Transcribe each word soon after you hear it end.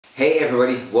Hey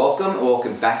everybody,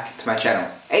 welcome back to my channel.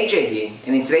 AJ here,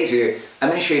 and in today's video I'm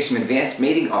going to show you some advanced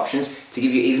meeting options to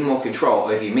give you even more control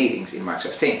over your meetings in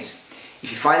Microsoft Teams.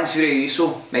 If you find this video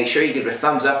useful, make sure you give it a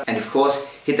thumbs up and of course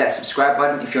hit that subscribe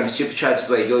button if you want to supercharge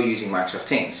the way you're using Microsoft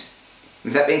Teams.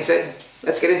 With that being said,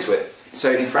 let's get into it. So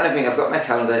in front of me I've got my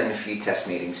calendar and a few test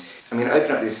meetings. I'm going to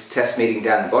open up this test meeting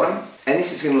down the bottom, and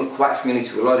this is going to look quite familiar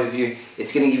to a lot of you.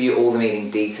 It's going to give you all the meeting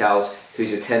details,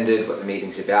 who's attended, what the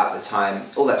meeting's about, the time,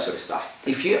 all that sort of stuff.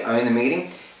 If you own the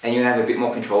meeting and you want to have a bit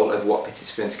more control over what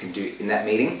participants can do in that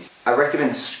meeting, I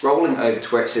recommend scrolling over to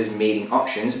where it says meeting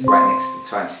options right next to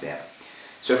the timestamp.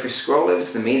 So if we scroll over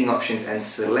to the meeting options and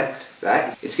select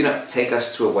that, it's going to take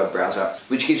us to a web browser,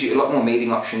 which gives you a lot more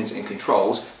meeting options and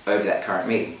controls over that current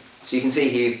meeting. So you can see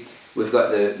here, we've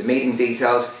got the meeting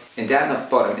details, and down the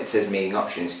bottom it says meeting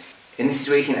options. And this is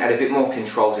where you can add a bit more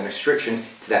controls and restrictions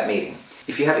to that meeting.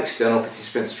 If you have external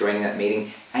participants joining that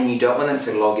meeting and you don't want them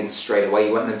to log in straight away,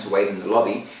 you want them to wait in the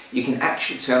lobby, you can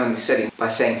actually turn on this setting by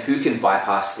saying who can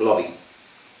bypass the lobby.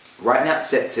 Right now it's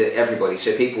set to everybody,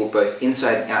 so people both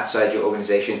inside and outside your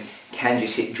organization can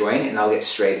just hit join and they'll get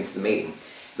straight into the meeting.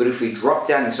 But if we drop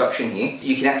down this option here,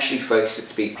 you can actually focus it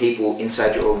to be people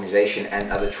inside your organization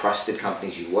and other trusted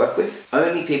companies you work with.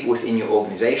 Only people within your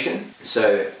organization,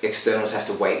 so externals have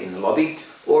to wait in the lobby.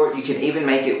 Or you can even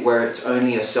make it where it's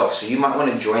only yourself. So you might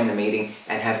want to join the meeting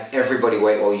and have everybody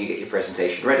wait while you get your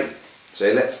presentation ready.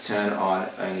 So let's turn on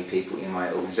only people in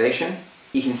my organization.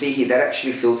 You can see here that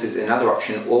actually filters another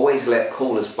option, always let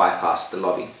callers bypass the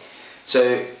lobby.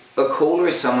 So a caller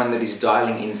is someone that is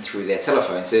dialing in through their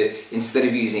telephone. So instead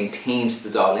of using Teams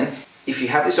to dial in, if you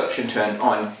have this option turned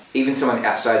on, even someone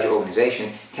outside your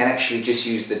organization can actually just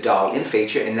use the dial in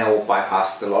feature and they will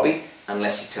bypass the lobby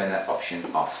unless you turn that option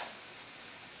off.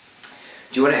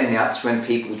 Do you want to announce when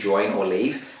people join or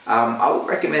leave? I would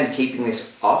recommend keeping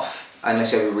this off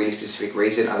unless you have a really specific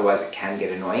reason, otherwise it can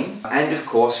get annoying. And of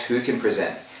course, who can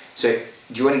present? So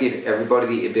do you want to give everybody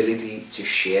the ability to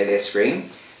share their screen?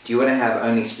 Do you want to have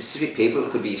only specific people?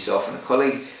 It could be yourself and a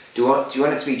colleague. Do you want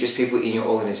it to be just people in your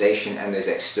organization and those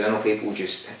external people,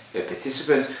 just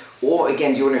participants? Or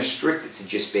again, do you want to restrict it to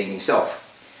just being yourself?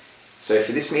 So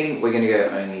for this meeting, we're going to go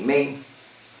only me.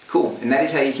 Cool, and that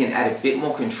is how you can add a bit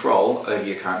more control over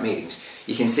your current meetings.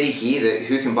 You can see here that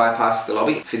who can bypass the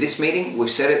lobby. For this meeting, we've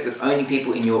set it that only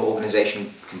people in your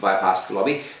organization can bypass the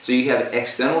lobby. So you have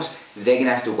externals, they're going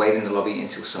to have to wait in the lobby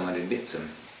until someone admits them.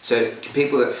 So can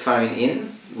people that phone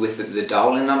in with the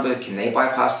dial-in number, can they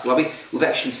bypass the lobby? We've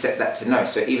actually set that to no,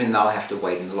 so even they'll have to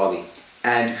wait in the lobby.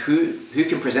 And who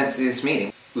can present to this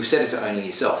meeting? We've set it to only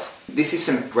yourself. This is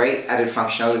some great added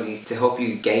functionality to help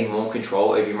you gain more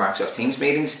control over your Microsoft Teams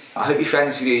meetings. I hope you found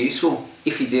this video useful.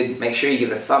 If you did, make sure you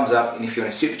give it a thumbs up, and if you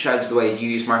want to supercharge the way you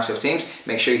use Microsoft Teams,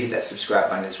 make sure you hit that subscribe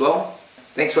button as well.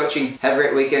 Thanks for watching, have a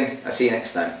great weekend, I'll see you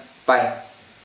next time. Bye.